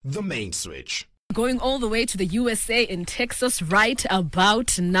The Main Switch. Going all the way to the USA in Texas right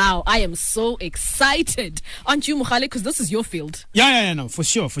about now. I am so excited. Aren't you, Mukhale? Because this is your field. Yeah, no, for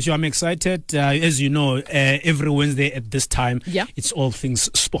sure. I'm excited. As you know, every Wednesday at this time, it's all things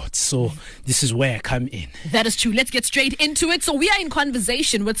sports. So this is where I come in. That is true. Let's get straight into it. So we are in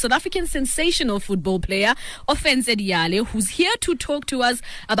conversation with South African sensational football player, Ofentse Diale, who's here to talk to us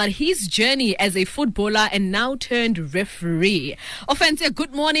about his journey as a footballer and now turned referee. Ofentse,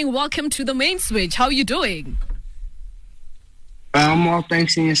 good morning. Welcome to the Main Switch. How are you doing? Well,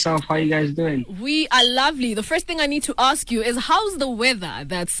 thanks in yourself. How are you guys doing? We are lovely. The first thing I need to ask you is, how's the weather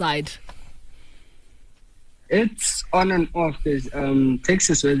that side? It's on and off because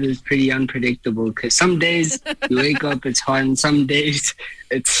Texas weather is pretty unpredictable because some days you wake up, it's hot, and some days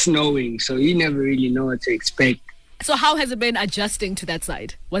it's snowing. So you never really know what to expect. So how has it been adjusting to that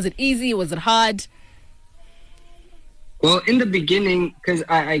side? Was it easy? Was it hard? Well, in the beginning, because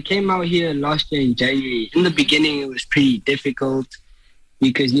I came out here last year in January, in the beginning it was pretty difficult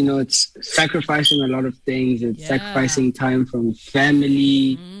because, you know, it's sacrificing a lot of things. It's sacrificing time from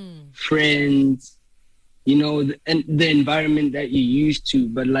family, friends, you know, and the environment that you're used to.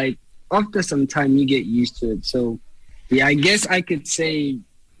 But, like, after some time, you get used to it. So, yeah, I guess I could say,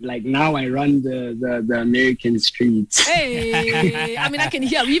 like, now I run the American streets. Hey, I mean, I can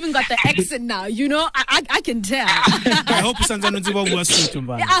hear. We even got the accent now, you know? I can tell. I hope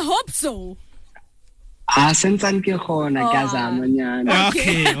I hope so.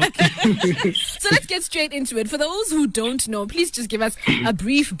 Okay. So let's get straight into it. For those who don't know, please just give us a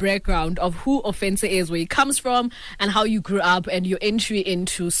brief background of who Ofentse is, where he comes from, and how you grew up and your entry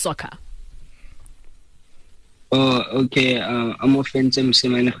into soccer. Oh, okay. I'm Ofentse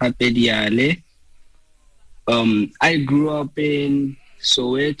Diale. I grew up in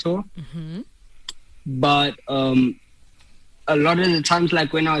Soweto, but a lot of the times,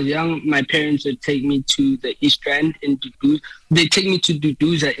 like when I was young, my parents would take me to the East Rand in Duduza. They take me to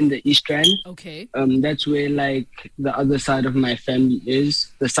Duduza in the East Rand. Okay. That's where, like, the other side of my family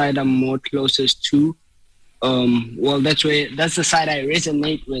is. The side I'm more closest to. Well, that's the side I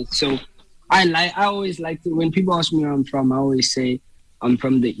resonate with. So I always like to, when people ask me where I'm from, I always say I'm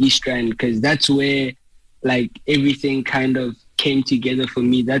from the East Rand because that's where, like, everything kind of came together for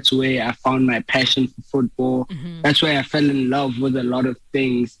me. That's where I found my passion for football. That's where I fell in love with a lot of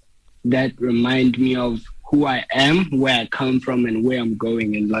things that remind me of who I am, where I come from, and where I'm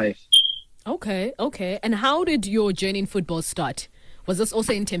going in life. Okay. And how did your journey in football start? Was this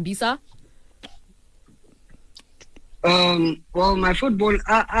also in Tembisa? Well, my football,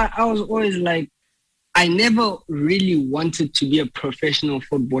 I was always like, I never really wanted to be a professional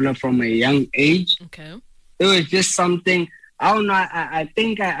footballer from a young age. Okay. It was just something, I don't know, I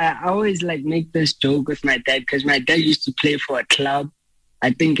think I always like make this joke with my dad because my dad used to play for a club,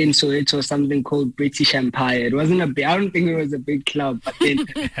 I think in Soweto, something called British Empire. It wasn't I don't think it was a big club, but then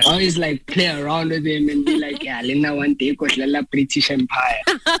I always like play around with him and be like, yeah, Lena one day go to British Empire.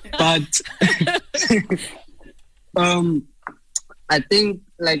 But I think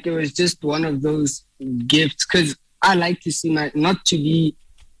like it was just one of those gifts because I like to see not to be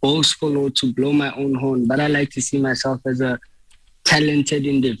boastful or to blow my own horn, but I like to see myself as a talented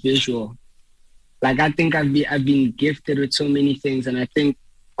individual. Like, I think I've been gifted with so many things, and I think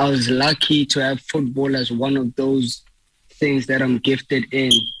I was lucky to have football as one of those things that I'm gifted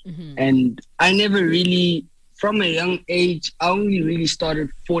in. And I never really, from a young age, I only really started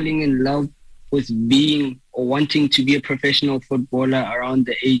falling in love with being or wanting to be a professional footballer around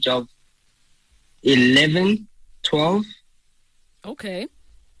the age of 11, 12. Okay.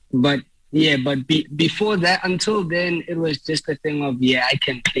 But before that, until then, it was just a thing of, I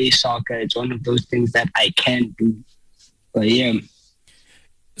can play soccer. It's one of those things that I can do. But yeah.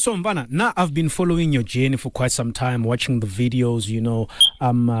 So, Mbana, now I've been following your journey for quite some time, watching the videos, you know,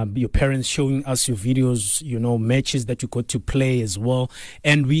 your parents showing us your videos, you know, matches that you got to play as well.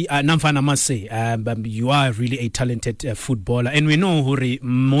 And Namfana must say, you are really a talented footballer. And we know, Huri,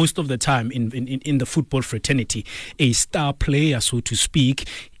 most of the time in the football fraternity, a star player, so to speak,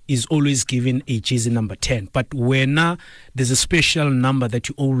 is always given a jersey number 10. But when there's a special number that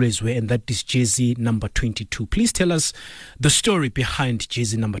you always wear, and that is jersey number 22. Please tell us the story behind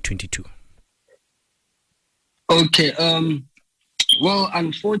jersey number 22. Okay. Well,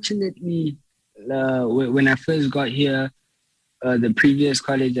 unfortunately, when I first got here, the previous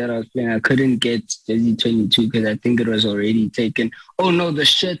college that I was playing, I couldn't get jersey 22 because I think it was already taken. Oh, no, the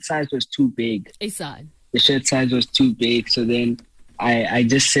shirt size was too big. The shirt size was too big. So then I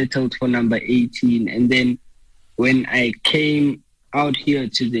just settled for number 18. And then when I came out here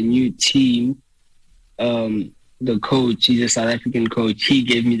to the new team, the coach, he's a South African coach, he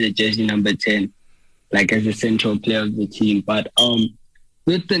gave me the jersey number 10, like as a central player of the team. But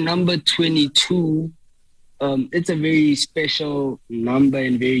with the number 22, it's a very special number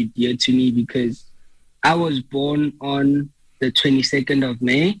and very dear to me because I was born on the 22nd of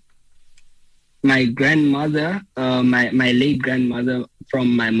May. My grandmother, my late grandmother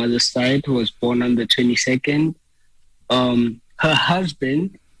from my mother's side, was born on the 22nd. Her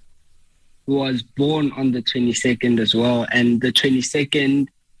husband was born on the 22nd as well. And the 22nd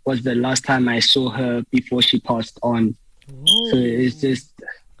was the last time I saw her before she passed on. Whoa. So it's just,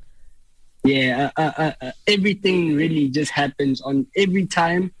 everything really just happens on every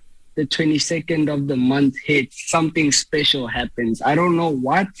time the 22nd of the month hits, something special happens. I don't know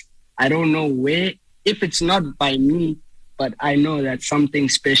what, I don't know where, if it's not by me, but I know that something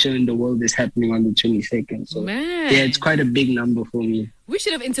special in the world is happening on the 22nd. So, man, yeah, it's quite a big number for me. We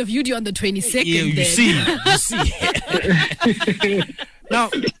should have interviewed you on the 22nd. Yeah, you see. Now,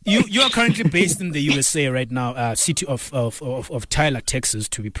 you are currently based in the USA right now, city of Tyler, Texas,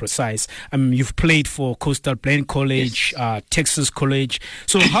 to be precise. You've played for Coastal Plain College, yes. Texas College.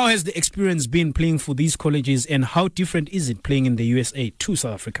 So how has the experience been playing for these colleges, and how different is it playing in the USA to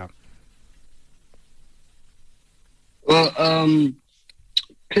South Africa? Well,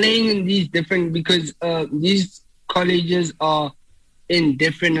 playing in these different, because these colleges are in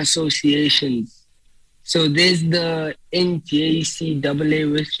different associations. So there's the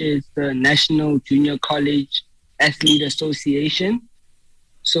NJCAA, which is the National Junior College Athlete Association.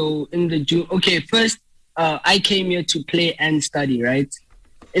 So in the first I came here to play and study, right?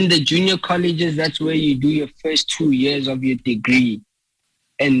 In the junior colleges, that's where you do your first 2 years of your degree,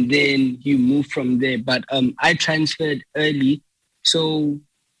 and then you move from there. But I transferred early. So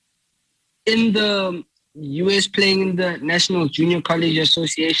in the US, playing in the National Junior College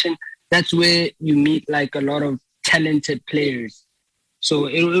Association, that's where you meet like a lot of talented players. So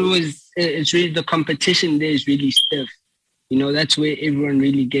it's really, the competition there is really stiff. You know, that's where everyone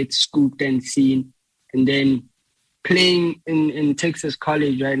really gets scooped and seen. And then playing in Texas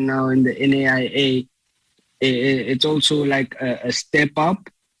College right now in the NAIA, it's also like a step up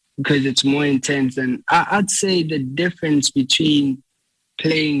because it's more intense. And I'd say the difference between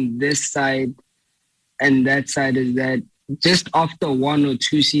playing this side and that side is that just after 1 or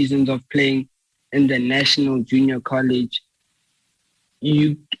 2 seasons of playing in the National Junior College,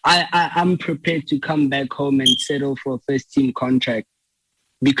 I'm prepared to come back home and settle for a first team contract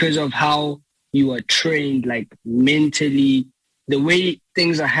because of how you are trained, like mentally, the way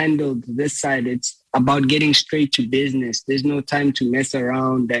things are handled this side. It's about getting straight to business. There's no time to mess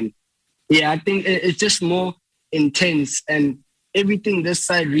around. And yeah, I think it's just more intense, and everything this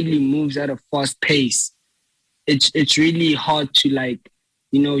side really moves at a fast pace. It's really hard to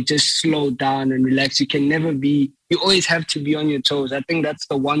just slow down and relax. You always have to be on your toes. I think that's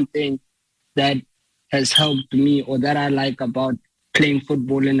the one thing that has helped me, or that I like about playing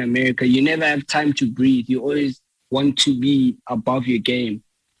football in America. You never have time to breathe. You always want to be above your game.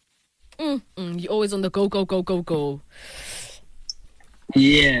 You're always on the go.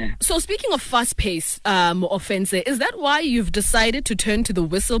 Yeah. So speaking of fast pace, Ofentse, is that why you've decided to turn to the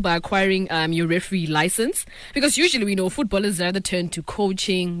whistle by acquiring your referee license? Because usually we know footballers rather turn to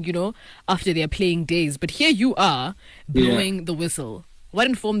coaching, after their playing days. But here you are blowing the whistle. What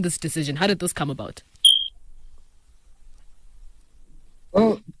informed this decision? How did this come about?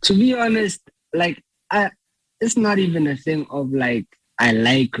 Well, to be honest, it's not even a thing of I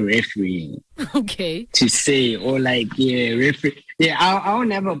like refereeing. Okay. To say, or referee. Yeah, I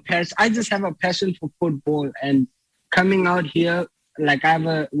don't have a passion. I just have a passion for football. And coming out here, I have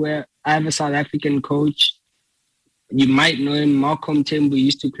a South African coach. You might know him, Malcolm Tembu,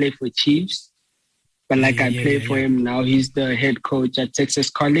 used to play for Chiefs. But I play for him now. He's the head coach at Texas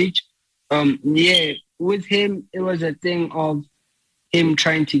College. With him, it was a thing of him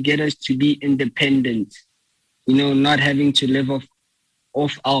trying to get us to be independent. Not having to live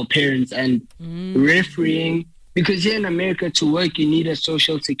off our parents, and refereeing, because here in America, to work you need a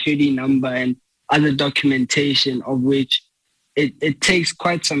social security number and other documentation, of which it takes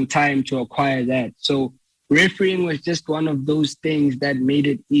quite some time to acquire that. So refereeing was just one of those things that made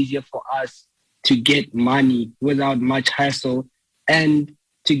it easier for us to get money without much hassle, and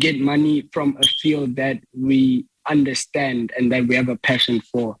to get money from a field that we understand and that we have a passion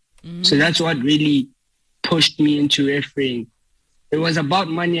for. So that's what really pushed me into refereeing. It was about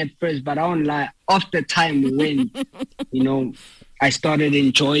money at first, but I don't lie. After time when, I started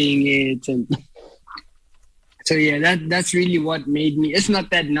enjoying it. And So yeah, that's really what made me. It's not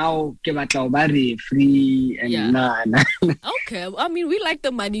that now ke batla ho ba re free and nah. Okay, I mean, we like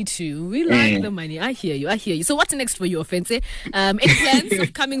the money too. We like the money. I hear you. So what's next for you, Ofentse? Any plans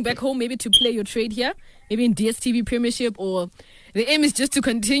of coming back home, maybe to play your trade here, maybe in DStv Premiership, or the aim is just to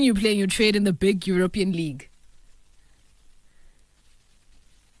continue playing your trade in the big European league?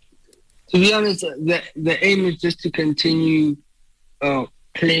 To be honest, the aim is just to continue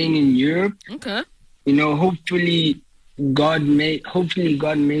playing in Europe. Okay. You know, hopefully God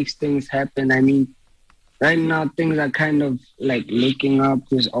makes things happen. I mean, right now things are kind of like looking up.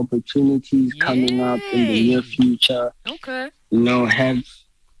 There's opportunities coming up in the near future. Okay. You know, have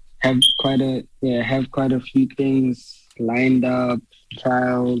quite a few things lined up,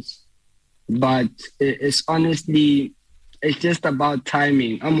 trials. But it's honestly, it's just about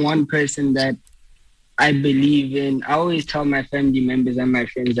timing. I'm one person that I believe in. I always tell my family members and my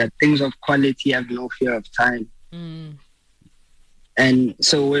friends that things of quality have no fear of time. And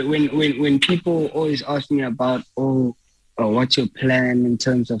so when people always ask me about, what's your plan in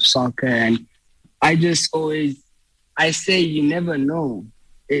terms of soccer, and I say you never know.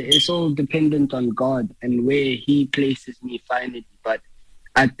 It's all dependent on God and where He places me finally. But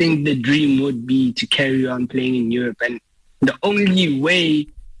I think the dream would be to carry on playing in Europe, and the only way,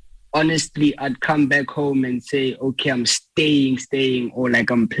 honestly, I'd come back home and say, okay, I'm staying, or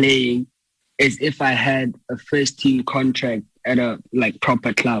like I'm playing, is if I had a first team contract at a like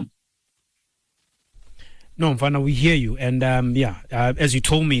proper club. No, Mfana, we hear you. And as you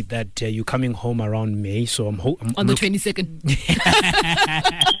told me that you're coming home around May, so I'm on the 22nd.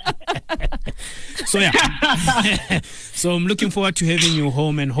 So so I'm looking forward to having you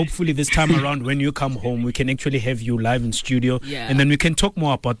home, and hopefully this time around when you come home we can actually have you live in studio, and then we can talk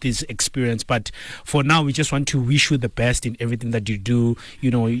more about this experience. But for now, we just want to wish you the best in everything that you do.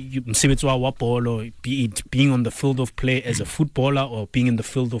 You know, be it being on the field of play as a footballer or being in the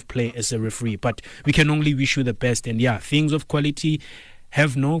field of play as a referee. But we can only wish you the best, and things of quality.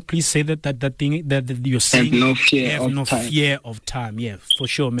 Please say that thing that you're saying. Have no fear of time. Yeah, for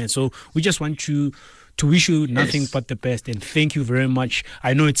sure, man. So we just want to wish you nothing but the best, and thank you very much.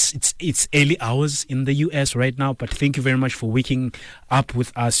 I know it's early hours in the US right now, but thank you very much for waking up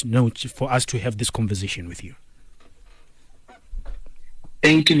with us. For us to have this conversation with you.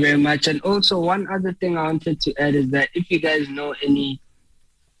 Thank you very much. And also one other thing I wanted to add is that if you guys know any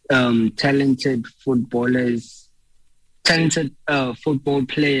talented football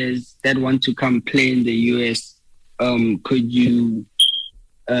players that want to come play in the US, could you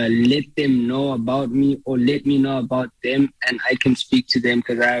let them know about me, or let me know about them, and I can speak to them,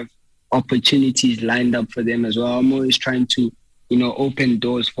 because I have opportunities lined up for them as well. I'm always trying to, open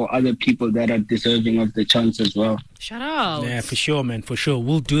doors for other people that are deserving of the chance as well. Shout out. Yeah, for sure, man. For sure,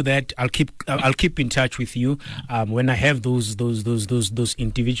 we'll do that. I'll keep in touch with you. When I have those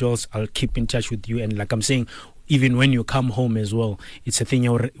individuals, I'll keep in touch with you. And like I'm saying, even when you come home as well, it's a thing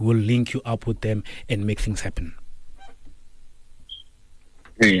will link you up with them and make things happen.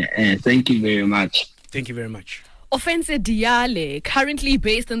 Yeah, thank you very much. Thank you very much. Ofentse Diale, currently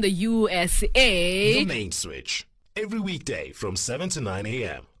based in the USA. The Main Switch, every weekday from 7 to 9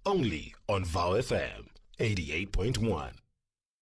 a.m. only on VOW FM 88.1.